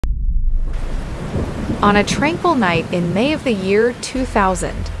On a tranquil night in May of the year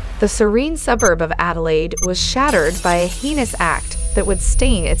 2000, the serene suburb of Adelaide was shattered by a heinous act that would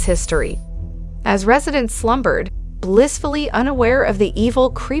stain its history. As residents slumbered, blissfully unaware of the evil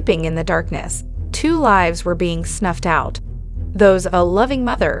creeping in the darkness, two lives were being snuffed out, those of a loving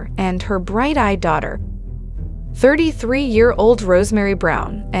mother and her bright-eyed daughter. 33-year-old Rosemary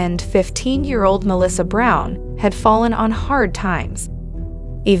Brown and 15-year-old Melissa Brown had fallen on hard times.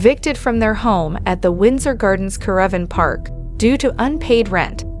 Evicted from their home at the Windsor Gardens Caravan Park due to unpaid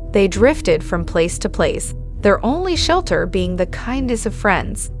rent, they drifted from place to place, their only shelter being the kindness of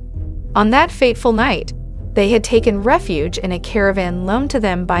friends. On that fateful night, they had taken refuge in a caravan loaned to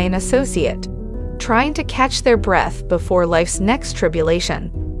them by an associate, trying to catch their breath before life's next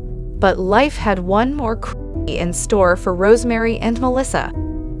tribulation. But life had one more in store for Rosemary and Melissa.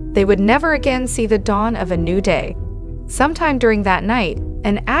 They would never again see the dawn of a new day. Sometime during that night,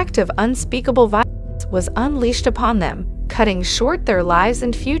 an act of unspeakable violence was unleashed upon them, cutting short their lives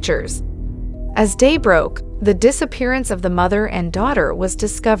and futures. As day broke, the disappearance of the mother and daughter was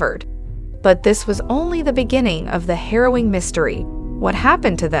discovered. But this was only the beginning of the harrowing mystery. What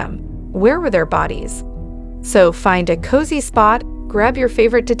happened to them? Where were their bodies? So find a cozy spot, grab your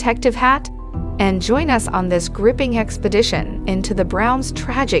favorite detective hat, and join us on this gripping expedition into the Browns'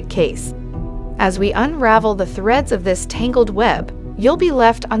 tragic case. As we unravel the threads of this tangled web, you'll be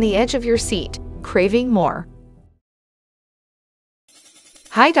left on the edge of your seat, craving more.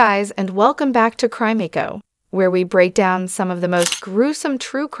 Hi guys, and welcome back to Crimeco, where we break down some of the most gruesome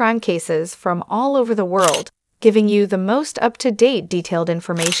true crime cases from all over the world, giving you the most up-to-date detailed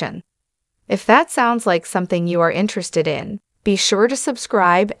information. If that sounds like something you are interested in, be sure to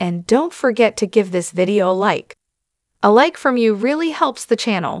subscribe and don't forget to give this video a like. A like from you really helps the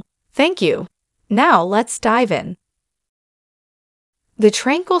channel. Thank you. Now let's dive in. The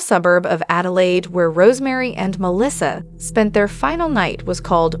tranquil suburb of Adelaide where Rosemary and Melissa spent their final night was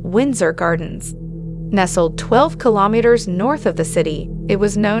called Windsor Gardens. Nestled 12 kilometers north of the city, it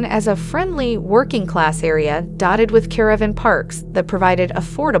was known as a friendly working-class area dotted with caravan parks that provided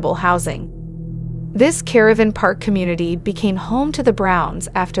affordable housing. This caravan park community became home to the Browns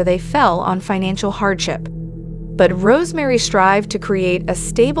after they fell on financial hardship. But Rosemary strived to create a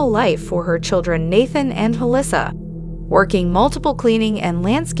stable life for her children Nathan and Melissa, working multiple cleaning and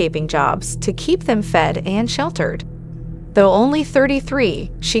landscaping jobs to keep them fed and sheltered. Though only 33,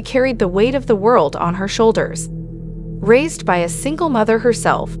 she carried the weight of the world on her shoulders. Raised by a single mother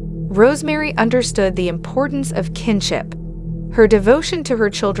herself, Rosemary understood the importance of kinship. Her devotion to her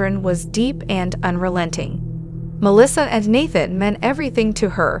children was deep and unrelenting. Melissa and Nathan meant everything to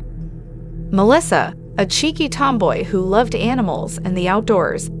her. Melissa, a cheeky tomboy who loved animals and the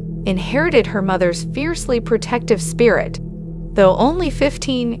outdoors, inherited her mother's fiercely protective spirit. Though only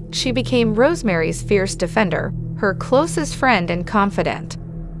 15, she became Rosemary's fierce defender, her closest friend and confidant.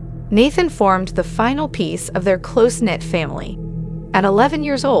 Nathan formed the final piece of their close-knit family. At 11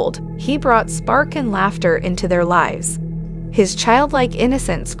 years old, he brought spark and laughter into their lives. His childlike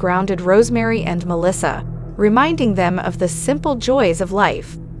innocence grounded Rosemary and Melissa, reminding them of the simple joys of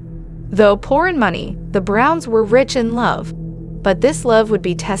life. Though poor in money, the Browns were rich in love, but this love would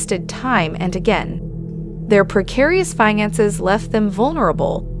be tested time and again. Their precarious finances left them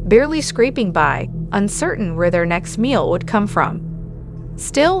vulnerable, barely scraping by, uncertain where their next meal would come from.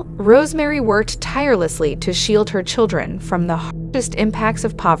 Still, Rosemary worked tirelessly to shield her children from the harshest impacts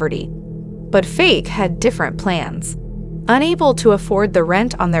of poverty. But fate had different plans. Unable to afford the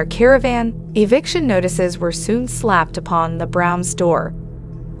rent on their caravan, eviction notices were soon slapped upon the Browns' door.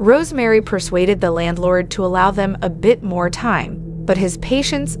 Rosemary persuaded the landlord to allow them a bit more time, but his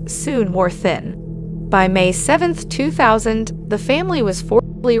patience soon wore thin. By May 7, 2000, the family was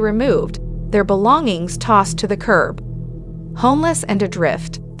forcibly removed, their belongings tossed to the curb. Homeless and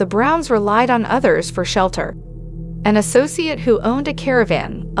adrift, the Browns relied on others for shelter. An associate who owned a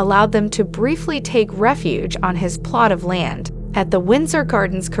caravan allowed them to briefly take refuge on his plot of land at the Windsor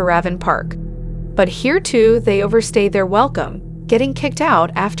Gardens Caravan Park. But here too they overstayed their welcome, getting kicked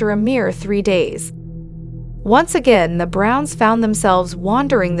out after a mere 3 days. Once again, the Browns found themselves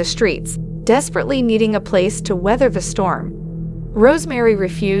wandering the streets, desperately needing a place to weather the storm. Rosemary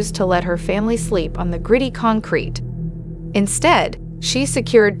refused to let her family sleep on the gritty concrete. Instead, she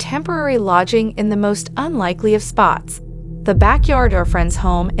secured temporary lodging in the most unlikely of spots, the backyard of a friend's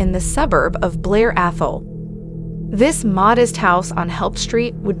home in the suburb of Blair Athol. This modest house on Help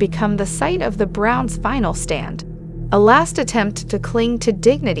Street would become the site of the Browns' final stand, a last attempt to cling to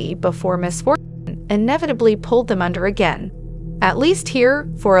dignity before misfortune inevitably pulled them under again. At least here,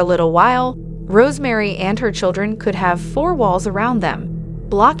 for a little while, Rosemary and her children could have 4 walls around them,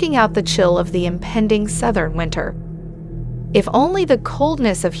 blocking out the chill of the impending southern winter. If only the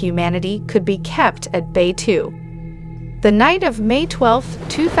coldness of humanity could be kept at bay too. The night of May 12,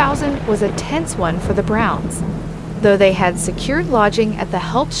 2000 was a tense one for the Browns. Though they had secured lodging at the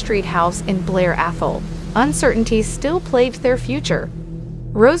Help Street house in Blair Athol, uncertainty still plagued their future.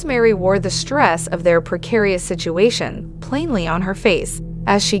 Rosemary wore the stress of their precarious situation plainly on her face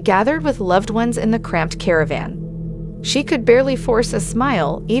as she gathered with loved ones in the cramped caravan. She could barely force a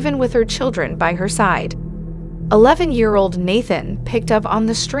smile even with her children by her side. 11-year-old Nathan picked up on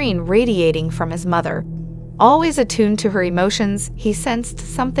the strain radiating from his mother. Always attuned to her emotions, he sensed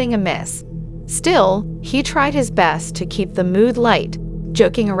something amiss. Still, he tried his best to keep the mood light,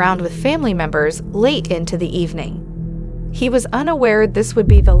 joking around with family members late into the evening. He was unaware this would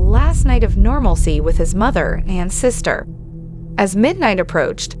be the last night of normalcy with his mother and sister. As midnight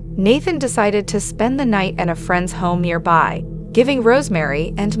approached, Nathan decided to spend the night at a friend's home nearby, giving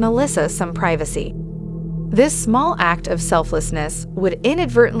Rosemary and Melissa some privacy. This small act of selflessness would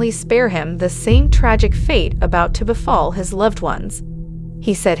inadvertently spare him the same tragic fate about to befall his loved ones.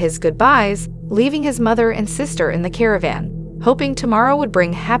 He said his goodbyes, leaving his mother and sister in the caravan, hoping tomorrow would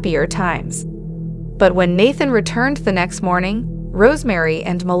bring happier times. But when Nathan returned the next morning, Rosemary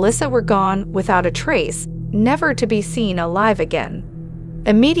and Melissa were gone without a trace, never to be seen alive again.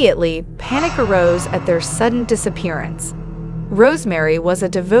 Immediately, panic arose at their sudden disappearance. Rosemary was a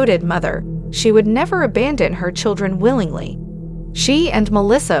devoted mother. She would never abandon her children willingly. She and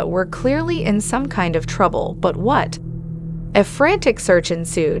Melissa were clearly in some kind of trouble, but what? A frantic search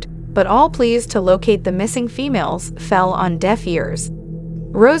ensued, but all pleas to locate the missing females fell on deaf ears.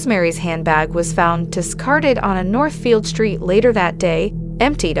 Rosemary's handbag was found discarded on a Northfield street later that day,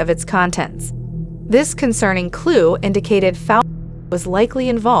 emptied of its contents. This concerning clue indicated foul was likely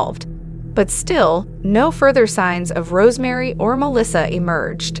involved, but still, no further signs of Rosemary or Melissa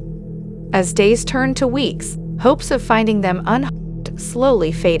emerged. As days turned to weeks, hopes of finding them unharmed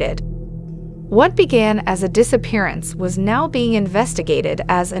slowly faded. What began as a disappearance was now being investigated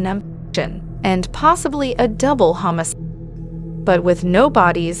as an abduction and possibly a double homicide. But with no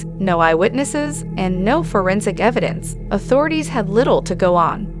bodies, no eyewitnesses, and no forensic evidence, authorities had little to go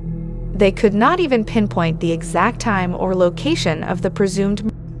on. They could not even pinpoint the exact time or location of the presumed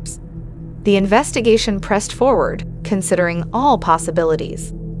murders. The investigation pressed forward, considering all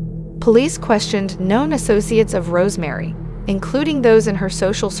possibilities. Police questioned known associates of Rosemary, including those in her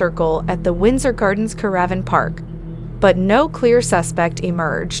social circle at the Windsor Gardens Caravan Park, but no clear suspect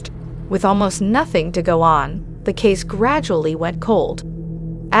emerged. With almost nothing to go on, the case gradually went cold.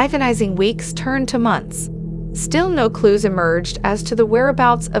 Agonizing weeks turned to months. Still no clues emerged as to the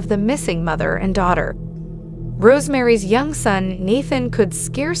whereabouts of the missing mother and daughter. Rosemary's young son, Nathan, could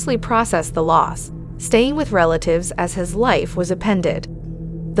scarcely process the loss, staying with relatives as his life was upended.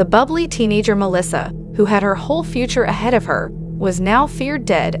 The bubbly teenager Melissa, who had her whole future ahead of her, was now feared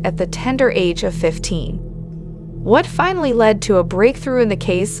dead at the tender age of 15. What finally led to a breakthrough in the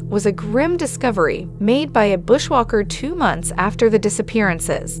case was a grim discovery made by a bushwalker 2 months after the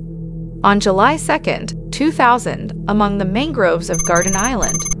disappearances. On July 2, 2000, among the mangroves of Garden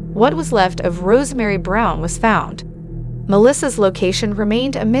Island, what was left of Rosemary Brown was found. Melissa's location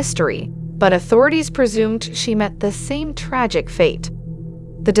remained a mystery, but authorities presumed she met the same tragic fate.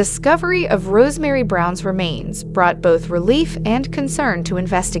 The discovery of Rosemary Brown's remains brought both relief and concern to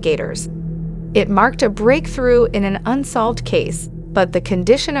investigators. It marked a breakthrough in an unsolved case, but the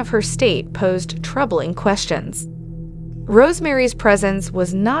condition of her state posed troubling questions. Rosemary's presence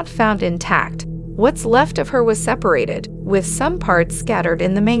was not found intact. What's left of her was separated, with some parts scattered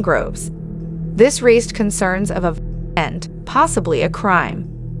in the mangroves. This raised concerns of a and possibly a crime.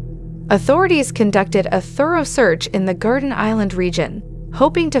 Authorities conducted a thorough search in the Garden Island region,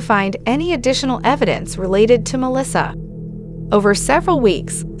 hoping to find any additional evidence related to Melissa. Over several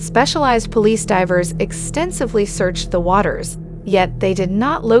weeks, specialized police divers extensively searched the waters, yet they did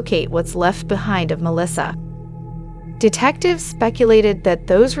not locate what's left behind of Melissa. Detectives speculated that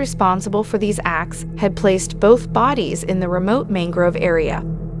those responsible for these acts had placed both bodies in the remote mangrove area.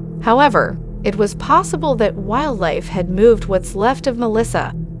 However, it was possible that wildlife had moved what's left of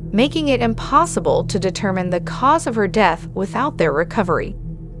Melissa, making it impossible to determine the cause of her death without their recovery.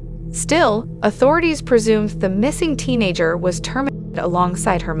 Still, authorities presumed the missing teenager was terminated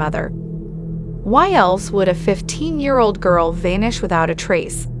alongside her mother. Why else would a 15-year-old girl vanish without a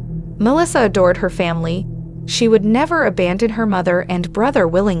trace? Melissa adored her family. She would never abandon her mother and brother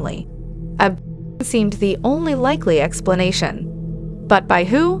willingly. Abduction seemed the only likely explanation. But by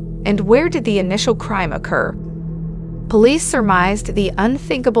who and where did the initial crime occur? Police surmised the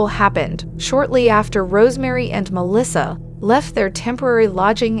unthinkable happened shortly after Rosemary and Melissa left their temporary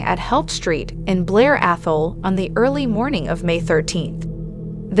lodging at Help Street in Blair Athol on the early morning of May 13th.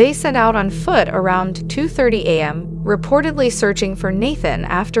 They set out on foot around 2:30 a.m., reportedly searching for Nathan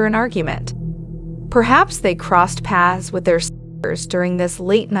after an argument. Perhaps they crossed paths with their stalkers during this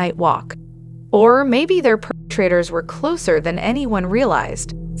late-night walk. Or maybe their perpetrators were closer than anyone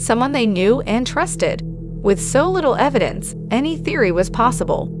realized, someone they knew and trusted. With so little evidence, any theory was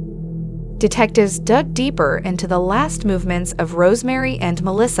possible. Detectives dug deeper into the last movements of Rosemary and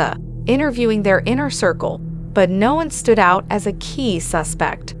Melissa, interviewing their inner circle, but no one stood out as a key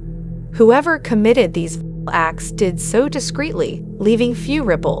suspect. Whoever committed these acts did so discreetly, leaving few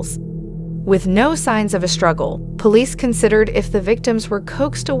ripples. With no signs of a struggle, police considered if the victims were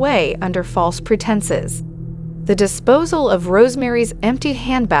coaxed away under false pretenses. The disposal of Rosemary's emptied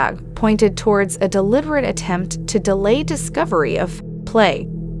handbag pointed towards a deliberate attempt to delay discovery of play.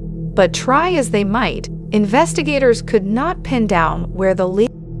 But try as they might, investigators could not pin down where the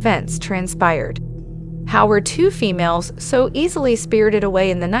legal events transpired. How were two females so easily spirited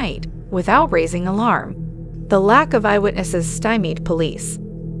away in the night without raising alarm? The lack of eyewitnesses stymied police.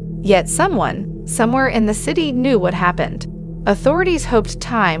 Yet someone, somewhere in the city, knew what happened. Authorities hoped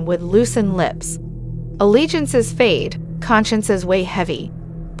time would loosen lips. Allegiances fade, consciences weigh heavy.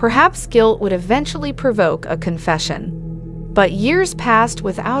 Perhaps guilt would eventually provoke a confession. But years passed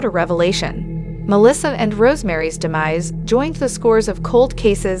without a revelation. Melissa and Rosemary's demise joined the scores of cold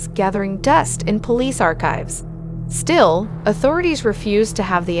cases gathering dust in police archives. Still, authorities refused to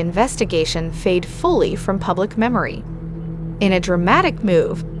have the investigation fade fully from public memory. In a dramatic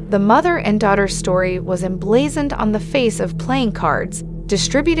move, the mother and daughter's story was emblazoned on the face of playing cards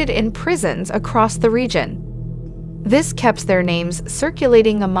distributed in prisons across the region. This kept their names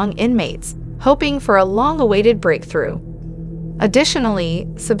circulating among inmates, hoping for a long-awaited breakthrough. Additionally,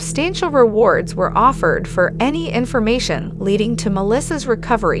 substantial rewards were offered for any information leading to Melissa's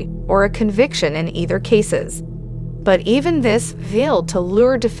recovery or a conviction in either cases. But even this failed to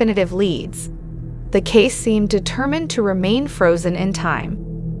lure definitive leads. The case seemed determined to remain frozen in time.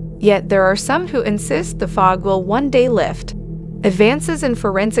 Yet there are some who insist the fog will one day lift. Advances in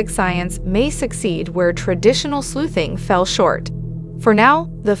forensic science may succeed where traditional sleuthing fell short. For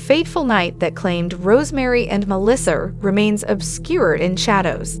now, the fateful night that claimed Rosemary and Melissa remains obscured in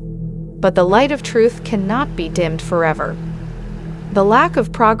shadows. But the light of truth cannot be dimmed forever. The lack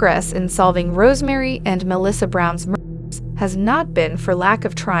of progress in solving Rosemary and Melissa Brown's murders has not been for lack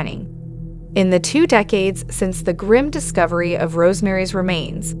of trying. In the 2 decades since the grim discovery of Rosemary's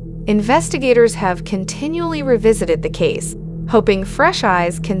remains, investigators have continually revisited the case, hoping fresh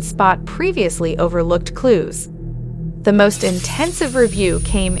eyes can spot previously overlooked clues. The most intensive review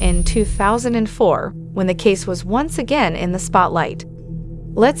came in 2004, when the case was once again in the spotlight.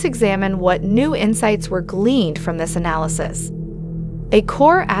 Let's examine what new insights were gleaned from this analysis. A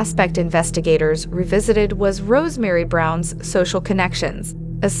core aspect investigators revisited was Rosemary Brown's social connections,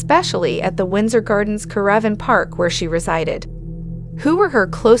 especially at the Windsor Gardens Caravan Park where she resided. Who were her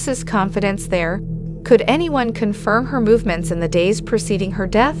closest confidants there? Could anyone confirm her movements in the days preceding her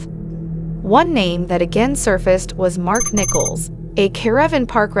death? One name that again surfaced was Mark Nichols, a Caravan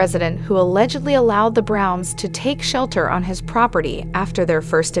Park resident who allegedly allowed the Browns to take shelter on his property after their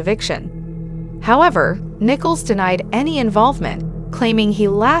first eviction. However, Nichols denied any involvement, claiming he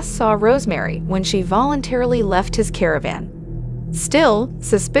last saw Rosemary when she voluntarily left his caravan. Still,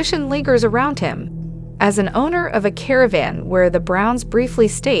 suspicion lingers around him. As an owner of a caravan where the Browns briefly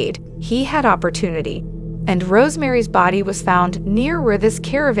stayed, he had opportunity, and Rosemary's body was found near where this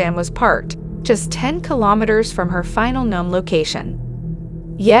caravan was parked, just 10 kilometers from her final known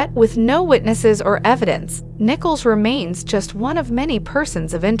location. Yet, with no witnesses or evidence, Nichols remains just one of many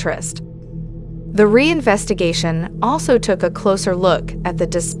persons of interest. The reinvestigation also took a closer look at the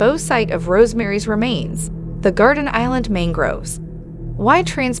disposed site of Rosemary's remains, the Garden Island mangroves. Why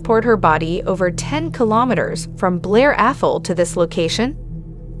transport her body over 10 kilometers from Blair Athol to this location?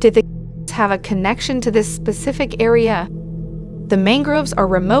 Did the have a connection to this specific area? The mangroves are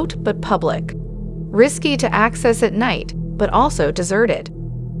remote but public, risky to access at night, but also deserted.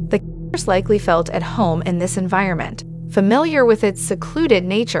 The killers likely felt at home in this environment, familiar with its secluded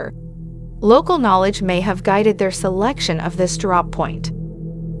nature. Local knowledge may have guided their selection of this drop point.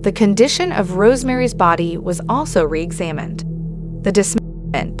 The condition of Rosemary's body was also re-examined. The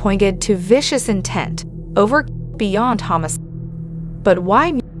dismemberment pointed to vicious intent, overkill beyond homicide. But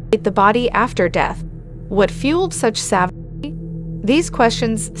why mutilate the body after death? What fueled such savagery? These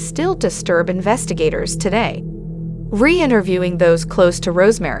questions still disturb investigators today. Re-interviewing those close to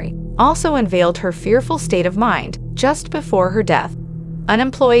Rosemary also unveiled her fearful state of mind just before her death.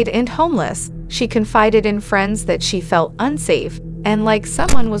 Unemployed and homeless, she confided in friends that she felt unsafe and like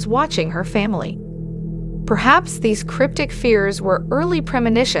someone was watching her family. Perhaps these cryptic fears were early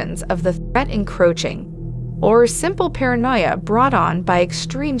premonitions of the threat encroaching, or simple paranoia brought on by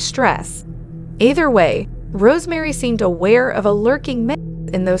extreme stress. Either way, Rosemary seemed aware of a lurking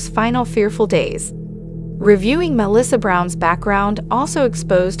menace in those final fearful days. Reviewing Melissa Brown's background also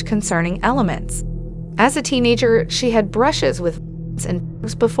exposed concerning elements. As a teenager, she had brushes with and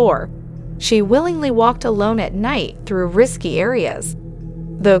drugs before. She willingly walked alone at night through risky areas.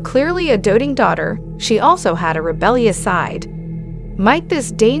 Though clearly a doting daughter, she also had a rebellious side. Might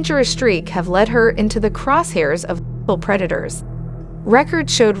this dangerous streak have led her into the crosshairs of lethal predators?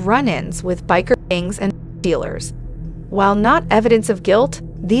 Records showed run-ins with biker gangs and dealers. While not evidence of guilt,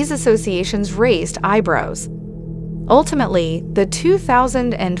 these associations raised eyebrows. Ultimately, the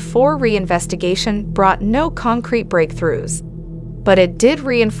 2004 reinvestigation brought no concrete breakthroughs. But it did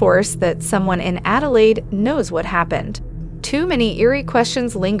reinforce that someone in Adelaide knows what happened. Too many eerie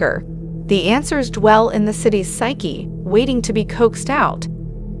questions linger. The answers dwell in the city's psyche, waiting to be coaxed out.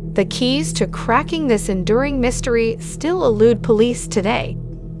 The keys to cracking this enduring mystery still elude police today.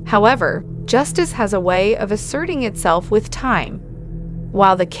 However, justice has a way of asserting itself with time.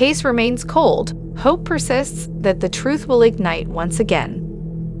 While the case remains cold, hope persists that the truth will ignite once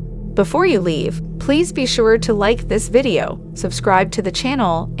again. Before you leave, please be sure to like this video, subscribe to the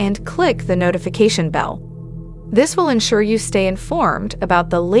channel, and click the notification bell. This will ensure you stay informed about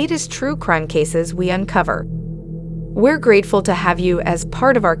the latest true crime cases we uncover. We're grateful to have you as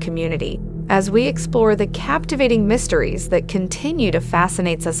part of our community as we explore the captivating mysteries that continue to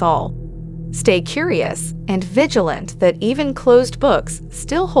fascinate us all. Stay curious and vigilant that even closed books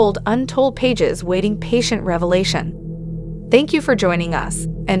still hold untold pages waiting patient revelation. Thank you for joining us,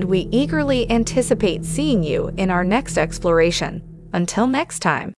 and we eagerly anticipate seeing you in our next exploration. Until next time.